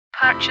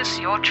Purchase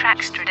your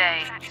tracks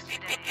today.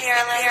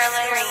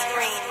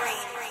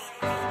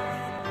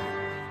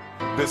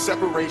 The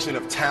separation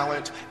of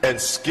talent and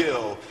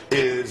skill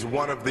is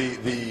one of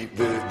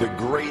the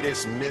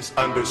greatest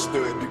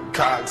misunderstood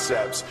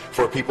concepts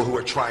for people who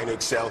are trying to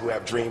excel, who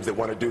have dreams, that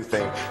want to do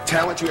things.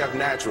 Talent you have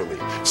naturally.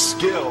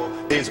 Skill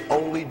is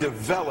only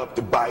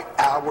developed by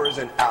hours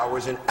and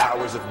hours and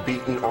hours of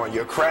beating on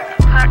your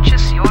craft.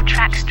 Purchase your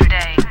tracks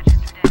today.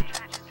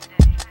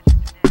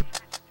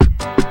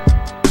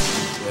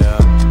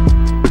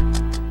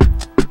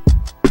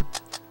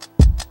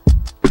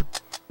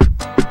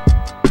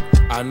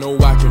 I know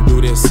I can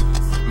do this.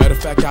 Matter of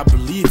fact, I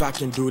believe I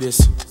can do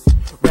this.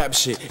 Rap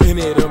shit, ain't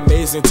it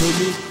amazing to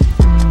me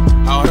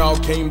how it all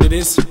came to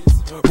this?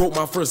 Wrote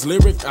my first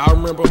lyric, I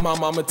remember my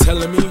mama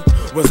telling me,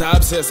 was I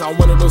obsessed? I'm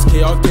one of those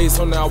KRKs,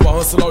 so now I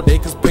hustle all day,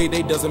 cause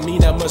payday doesn't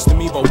mean that much to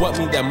me. But what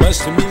mean that much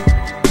to me?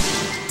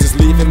 Just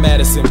leaving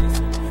Madison,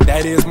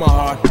 that is my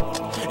heart.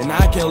 And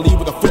I can leave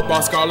with a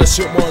football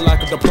scholarship, more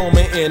like a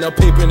diploma and a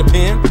paper and a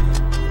pen.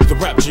 The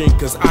rap dream,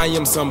 cause I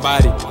am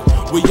somebody.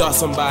 We are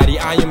somebody.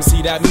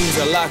 IMC, that means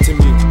a lot to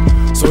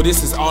me. So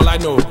this is all I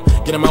know.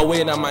 Get in my way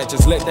and I might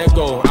just let that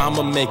go.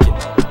 I'ma make it.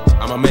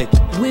 I'ma make it.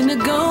 When the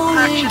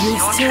going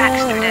gets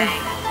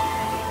tough,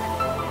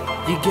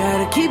 you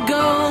gotta keep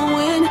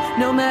going.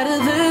 No matter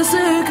the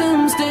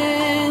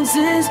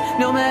circumstances,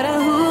 no matter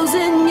who's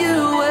in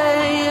your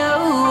way.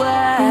 Oh,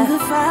 through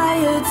the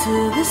fire to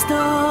the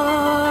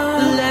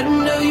storm, let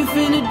them know you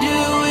finna do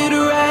it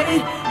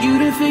right. You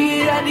done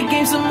figured out the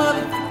game so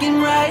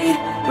motherfucking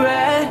right.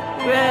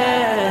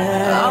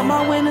 All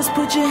my winners,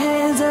 put your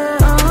hands up.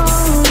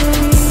 Only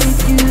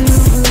if you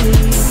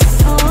believe.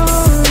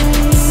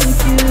 Only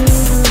if you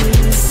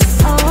believe.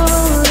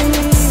 Only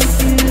if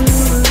you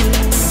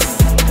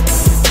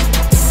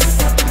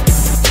believe.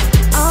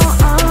 Oh,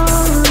 only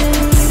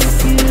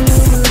if you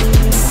believe.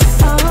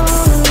 Only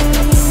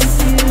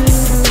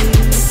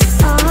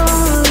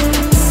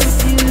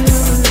if you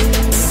believe. Only if you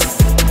believe.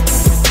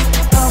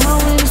 All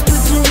my winners, put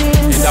your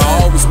hands up. And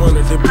I always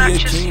wanted to be a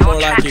Purchase king, your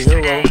more like a tracks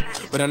hero. today.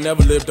 But I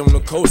never lived on the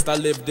coast, I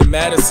lived in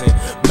Madison.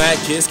 Mad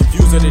kids,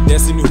 confused of the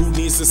destiny, who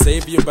needs a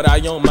savior? But our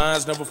young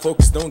minds never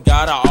focused on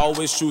God, I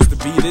always choose to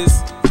be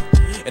this.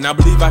 And I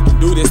believe I can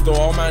do this, though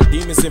all my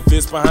demons and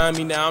fists behind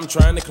me. Now I'm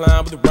trying to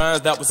climb with the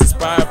rhymes that was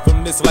inspired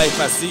from this life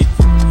I see.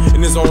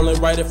 And it's only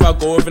right if I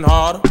go even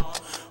harder.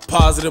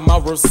 Positive, my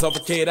words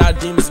suffocate our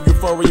demons in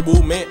euphoria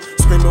movement.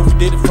 Screaming we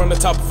did it from the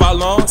top of our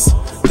lungs.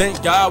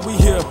 Thank God we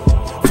here,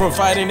 from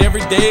fighting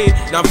every day,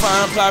 now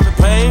fighting private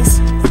pains.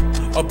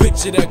 A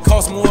picture that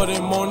costs more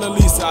than Mona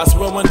Lisa. I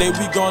swear one day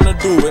we gonna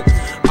do it.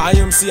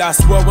 IMC, I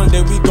swear one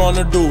day we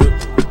gonna do it.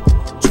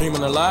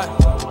 Dreaming a lot,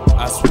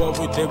 I swear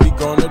one day we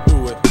gonna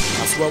do it.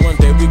 I swear one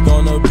day we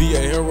gonna be a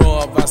hero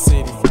of our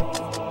city.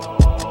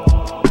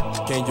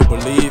 Can you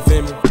believe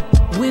in me?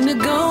 When the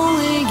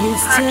going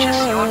gets Purchase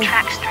your tough,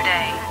 tracks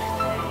today.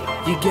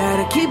 you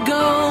gotta keep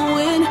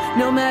going.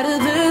 No matter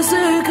the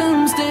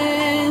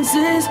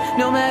circumstances,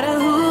 no matter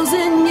who's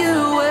in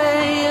your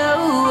way.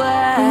 Oh,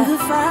 through the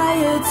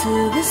fire to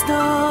the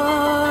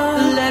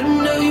storm, let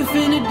them know you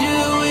finna do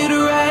it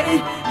right.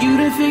 You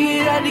done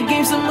figured out the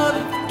game so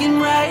motherfucking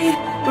right.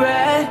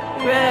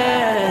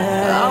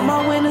 All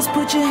my winners,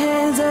 put your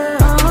hands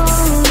up.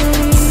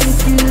 Only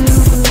if you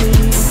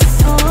believe.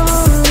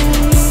 Only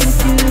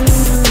if you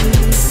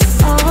believe.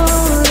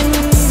 Only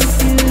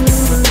if you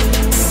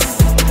believe.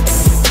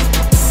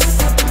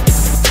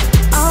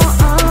 Oh,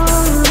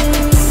 only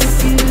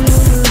if you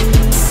believe.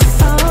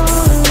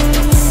 Only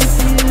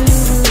if you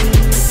believe.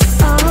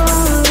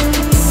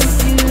 Only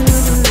if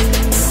you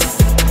believe.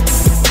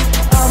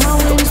 All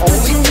my winners,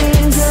 put your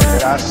hands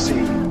That I up.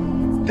 see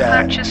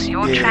that Purchase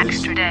your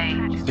tracks today.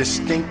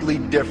 distinctly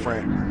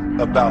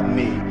different about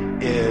me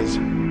is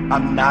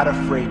I'm not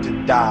afraid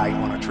to die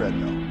on a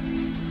treadmill.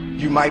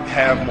 You might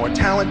have more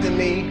talent than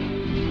me,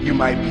 you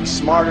might be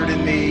smarter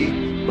than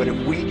me, but if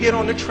we get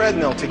on the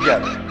treadmill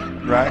together,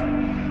 right,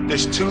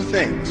 there's two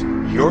things.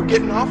 You're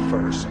getting off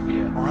first,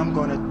 or I'm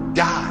gonna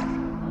die.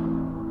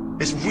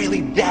 It's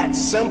really that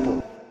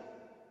simple.